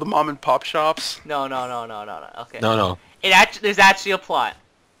all the mom and pop shops. No. Okay. No. There's actually a plot.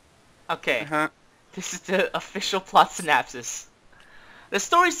 Okay. Uh-huh. This is the official plot synopsis. The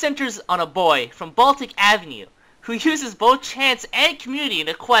story centers on a boy from Baltic Avenue who uses both chance and community in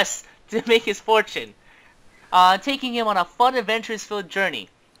a quest to make his fortune, taking him on a fun, adventurous-filled journey.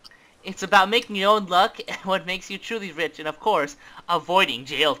 It's about making your own luck and what makes you truly rich, and of course, avoiding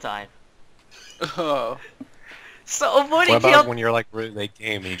jail time. Oh. So avoiding What jail... about when you're like really late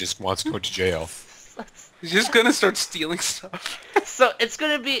game and he just wants to go to jail? He's just gonna start stealing stuff. So it's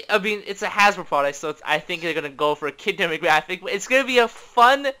gonna be, I mean, it's a Hasbro product, so I think they're gonna go for a kid demographic, but it's gonna be a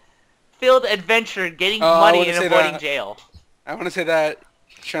fun-filled adventure getting money and avoiding jail. I want to say that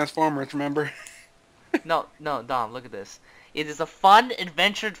Transformers, remember? No, Dom, look at this. It is a fun,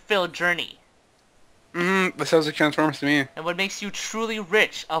 adventure-filled journey. That sounds like Transformers to me. And what makes you truly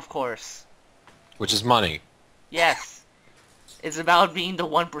rich, of course. Which is money. Yes. It's about being the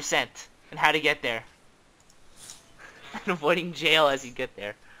 1% and how to get there. And avoiding jail as you get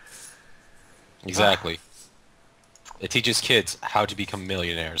there. Exactly. It teaches kids how to become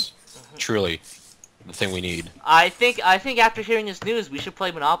millionaires. Truly, the thing we need. I think after hearing this news, we should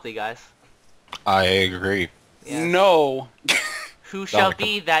play Monopoly, guys. I agree. Yes. No. Who shall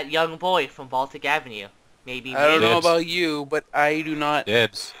be that young boy from Baltic Avenue? Maybe. I don't know Dibs. about you, but I do not.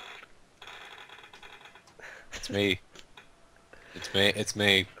 Dibs. It's me. It's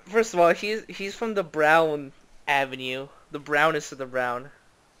me. First of all, he's from the Brown Avenue. The brownest of the brown.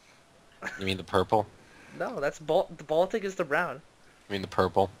 You mean the purple? No, that's the Baltic is the brown. You mean the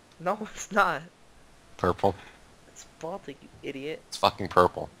purple? No, it's not. Purple? It's Baltic, you idiot. It's fucking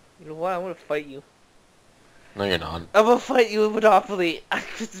purple. You know what? I'm gonna fight you. No, you're not. I'm gonna fight you with Monopoly. I'm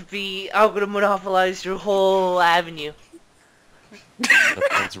gonna monopolize your whole avenue.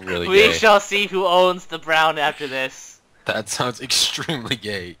 That's really We gay. shall see who owns the brown after this. That sounds extremely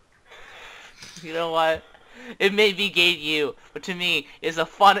gay. You know what? It may be gay to you, but to me, it's a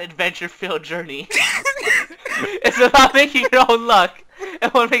fun, adventure-filled journey. It's about making your own luck,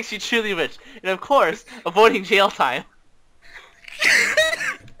 and what makes you truly rich. And of course, avoiding jail time.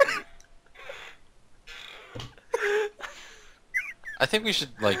 I think we should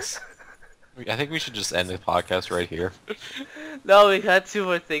I think we should just end the podcast right here. No, we got two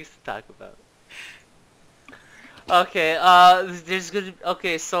more things to talk about. Okay,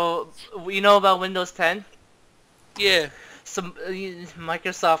 okay, so, you know about Windows 10? Yeah. Some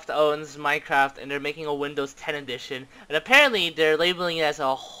Microsoft owns Minecraft, and they're making a Windows 10 edition, and apparently they're labeling it as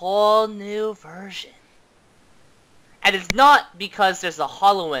a whole new version. And it's not because there's a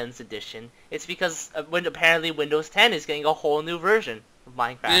HoloLens edition, it's because apparently Windows 10 is getting a whole new version of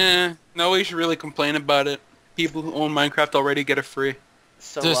Minecraft. Yeah, nobody should really complain about it. People who own Minecraft already get it free.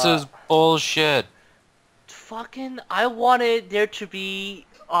 So, This is bullshit. fucking, I wanted there to be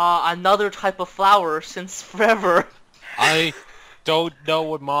another type of flower since forever. I don't know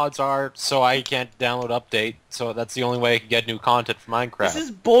what mods are, so I can't download update, so that's the only way I can get new content for Minecraft. This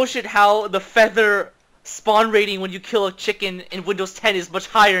is bullshit how the feather spawn rating when you kill a chicken in Windows 10 is much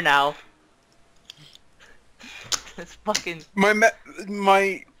higher now. It's fucking... My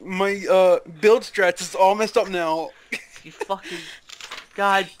build strats is all messed up now. You fucking...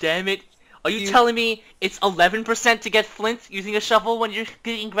 God damn it. Are you telling me it's 11% to get flint using a shovel when you're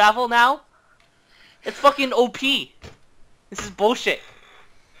getting gravel now? It's fucking OP. This is bullshit.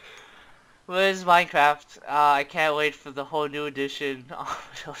 What is Minecraft? I can't wait for the whole new edition of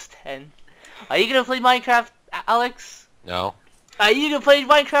Windows 10. Are you gonna play Minecraft, Alex? No. Are you gonna play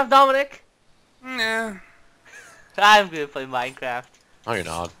Minecraft, Dominic? Nah. I'm gonna play Minecraft. No, you're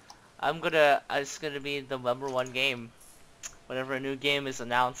not. It's gonna be the #1 game. Whenever a new game is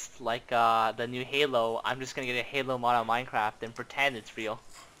announced, like the new Halo, I'm just gonna get a Halo mod on Minecraft and pretend it's real.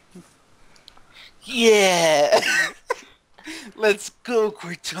 Yeah. Let's go,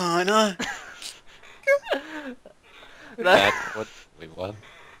 Cortana. What? Wait, what?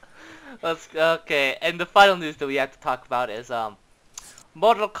 Okay, and the final news that we have to talk about is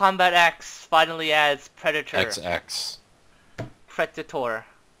Mortal Kombat X finally adds Predator. XX. Predator.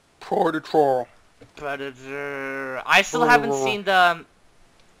 Predator. I still haven't seen the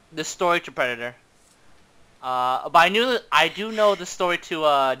story to Predator. But I do know the story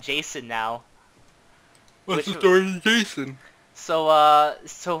to Jason now. What's the story to Jason? So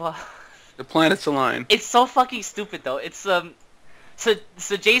The planets align. it's so fucking stupid though. It's so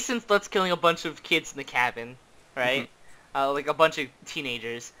Jason starts killing a bunch of kids in the cabin, right? Like a bunch of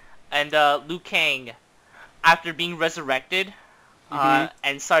teenagers, and Liu Kang, after being resurrected,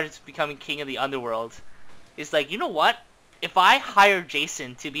 and started becoming king of the underworld, is like, you know what? If I hire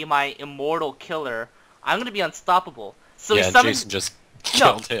Jason to be my immortal killer, I'm gonna be unstoppable. So he summons, Jason just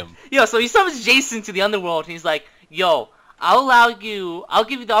killed him. so he summons Jason to the underworld, and he's like, yo, I'll give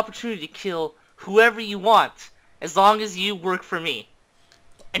you the opportunity to kill whoever you want, as long as you work for me.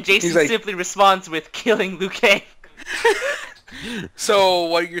 And Jason simply responds with killing Liu Kang. So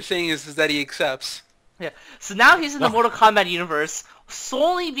what you're saying is that he accepts. Yeah. So now he's in the Mortal Kombat universe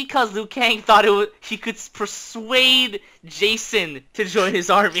solely because Liu Kang thought he could persuade Jason to join his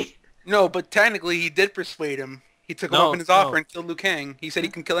army. No, but technically he did persuade him. He took him up in his offer and killed Liu Kang. He said he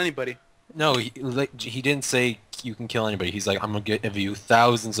can kill anybody. No, he didn't say you can kill anybody. He's like, I'm gonna give you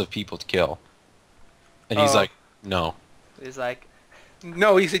thousands of people to kill. And he's like, no. He's like,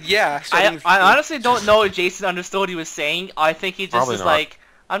 no, he said yeah. I honestly don't know if Jason understood what he was saying. I think he just Probably was not. like,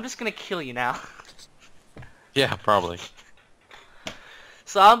 I'm just gonna kill you now. Yeah, probably.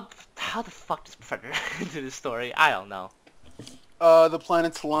 So how the fuck does Predator into this story? I don't know. The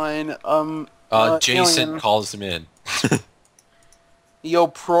planets align. Jason alien. calls him in. Yo,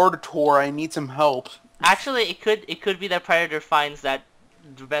 Predator, I need some help. Actually, it could be that Predator finds that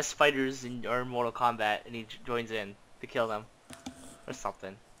the best fighters are in Mortal Kombat and he joins in to kill them, or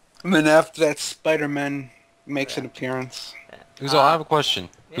something. And then after that, Spider-Man makes an appearance. So I have a question.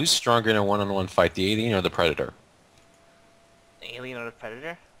 Yeah. Who's stronger in a one-on-one fight, the alien or the Predator? The alien or the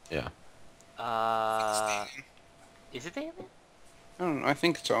Predator? Yeah. Is it the alien? I don't know, I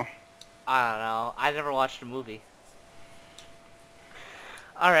think so. I don't know. I never watched the movie.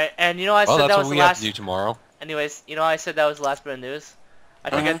 Alright, and you know I said that's that was what the we have last... to do tomorrow. Anyways, you know I said that was the last bit of news? I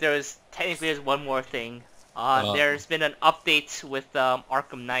forget there's one more thing. There's been an update with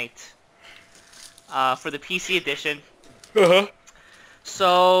Arkham Knight for the PC edition.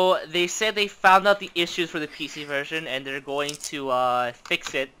 So they said they found out the issues for the PC version and they're going to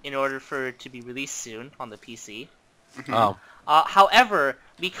fix it in order for it to be released soon on the PC. However,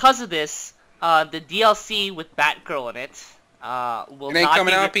 because of this, the DLC with Batgirl in it will ain't not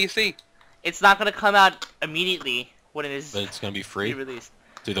coming be out on PC. It's not going to come out immediately when it is. But it's gonna be free. Released.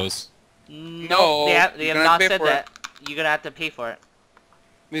 Do those? No, they have not said that. You're gonna have to pay for it.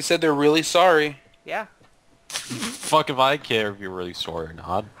 They said they're really sorry. Yeah. Fuck if I care if you're really sorry or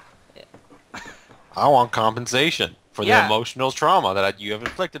not. I want compensation for the emotional trauma that you have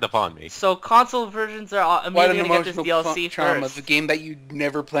inflicted upon me. So console versions are immediately gonna get this DLC trauma, first. the game that you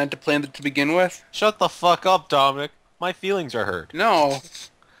never planned to play to begin with? Shut the fuck up, Dominic. My feelings are hurt. No.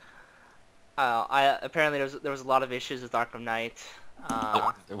 Apparently there was a lot of issues with Arkham Knight.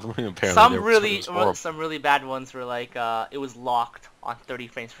 Apparently some really bad ones were like it was locked on 30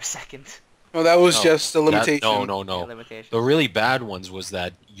 frames per second. No, that was just a limitation. No. Yeah, limitation. The really bad ones was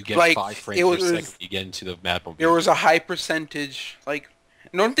that you get 5 frames per second when you get into the Batmobile. There was a high percentage, it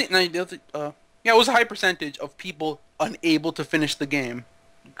was a high percentage of people unable to finish the game.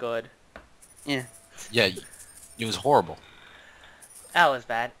 Good. Yeah. Yeah, it was horrible. That was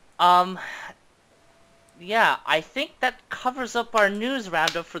bad. Yeah, I think that covers up our news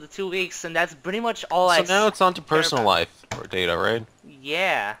roundup for the 2 weeks, and that's pretty much all So now it's on to personal life or data, right?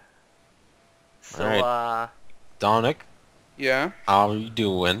 Yeah. So, right. Dominic? Yeah? How are you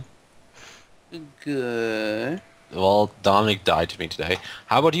doing? Good. Well, Dominic died to me today.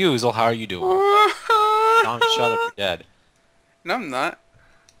 How about you, Uzel? How are you doing? Dominic, shut up, you're dead. No, I'm not.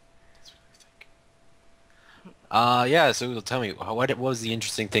 Yeah, so tell me, what was the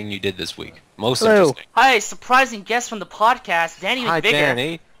interesting thing you did this week? Most Hello. interesting. Hi, surprising guest from the podcast, Danny Hi, McVicker.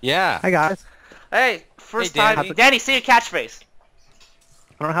 Danny. Yeah. Hi guys. Hey, first Hey, time. Danny. Danny, say your catchphrase.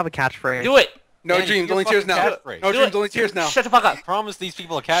 I don't have a catchphrase. Do it. No Danny, dreams, do only your tears fucking now. catchphrase. No Do dreams, it. only tears now. Shut the fuck up. Promise these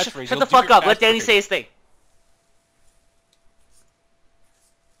people a catchphrase. Shut You'll the do fuck your up. Let Danny catchphrase. say his thing.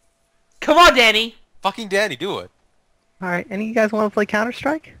 Come on, Danny. Fucking Danny, do it. All right. Any of you guys want to play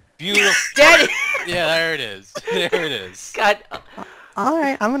Counter-Strike? Beautiful. Danny. Yeah, there it is. There it is. God. All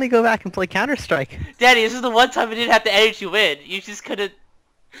right. I'm gonna go back and play Counter-Strike. Danny, this is the one time I didn't have to edit you in. You just couldn't.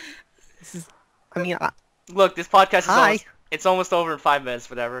 This is. I mean, Look, this podcast is Hi. it's almost over in 5 minutes,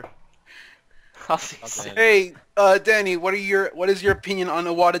 whatever. I'll see you Okay. soon. Hey, Danny, what is your opinion on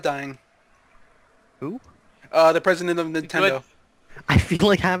Iwata dying? who? The president of Nintendo. Good. I feel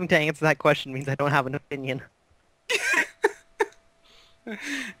like having to answer that question means I don't have an opinion.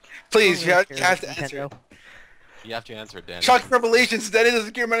 Please, you I have don't really care to about answer it. Nintendo. You have to answer it, Danny. Shocking revelations, Danny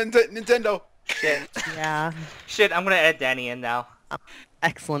doesn't care about Nintendo. Shit. Yeah. Shit, I'm gonna edit Danny in now.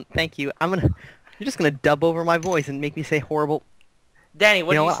 Excellent. Thank you. You're just gonna dub over my voice and make me say horrible. Danny,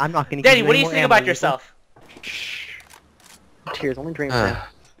 what You do know you what? I'm not gonna. Danny, give what do any you more think ammo, about you yourself? Shh. Cheers. Only dreams now.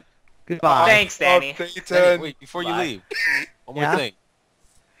 Goodbye. Thanks, Danny. Danny, wait, before you Bye. leave, one more Yeah? thing.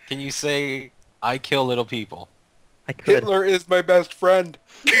 Can you say, I kill little people? I could. Hitler is my best friend.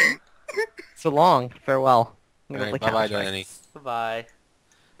 So long. Farewell. I'm gonna Alright, play bye-bye, Counter-Strike. Danny. Bye.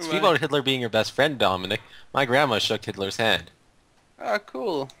 Speak about Hitler being your best friend, Dominic. My grandma shook Hitler's hand. Ah,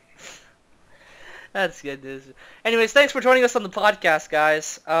 cool. That's good news. Anyways, thanks for joining us on the podcast,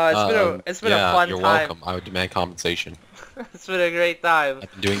 guys. It's been a fun you're time. welcome. I would demand compensation. It's been a great time.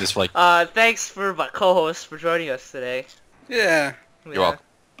 I've been doing this for like... Thanks for my co-host for joining us today. Yeah. You're welcome.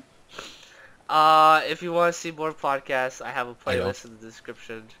 If you want to see more podcasts, I have a playlist in the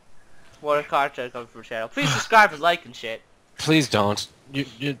description. More content coming from the channel. Please subscribe and like and shit. Please don't.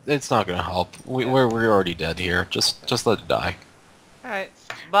 It's not gonna help. We're already dead here. Just let it die. Alright.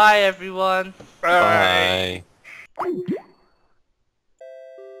 Bye, everyone. Bye. Bye.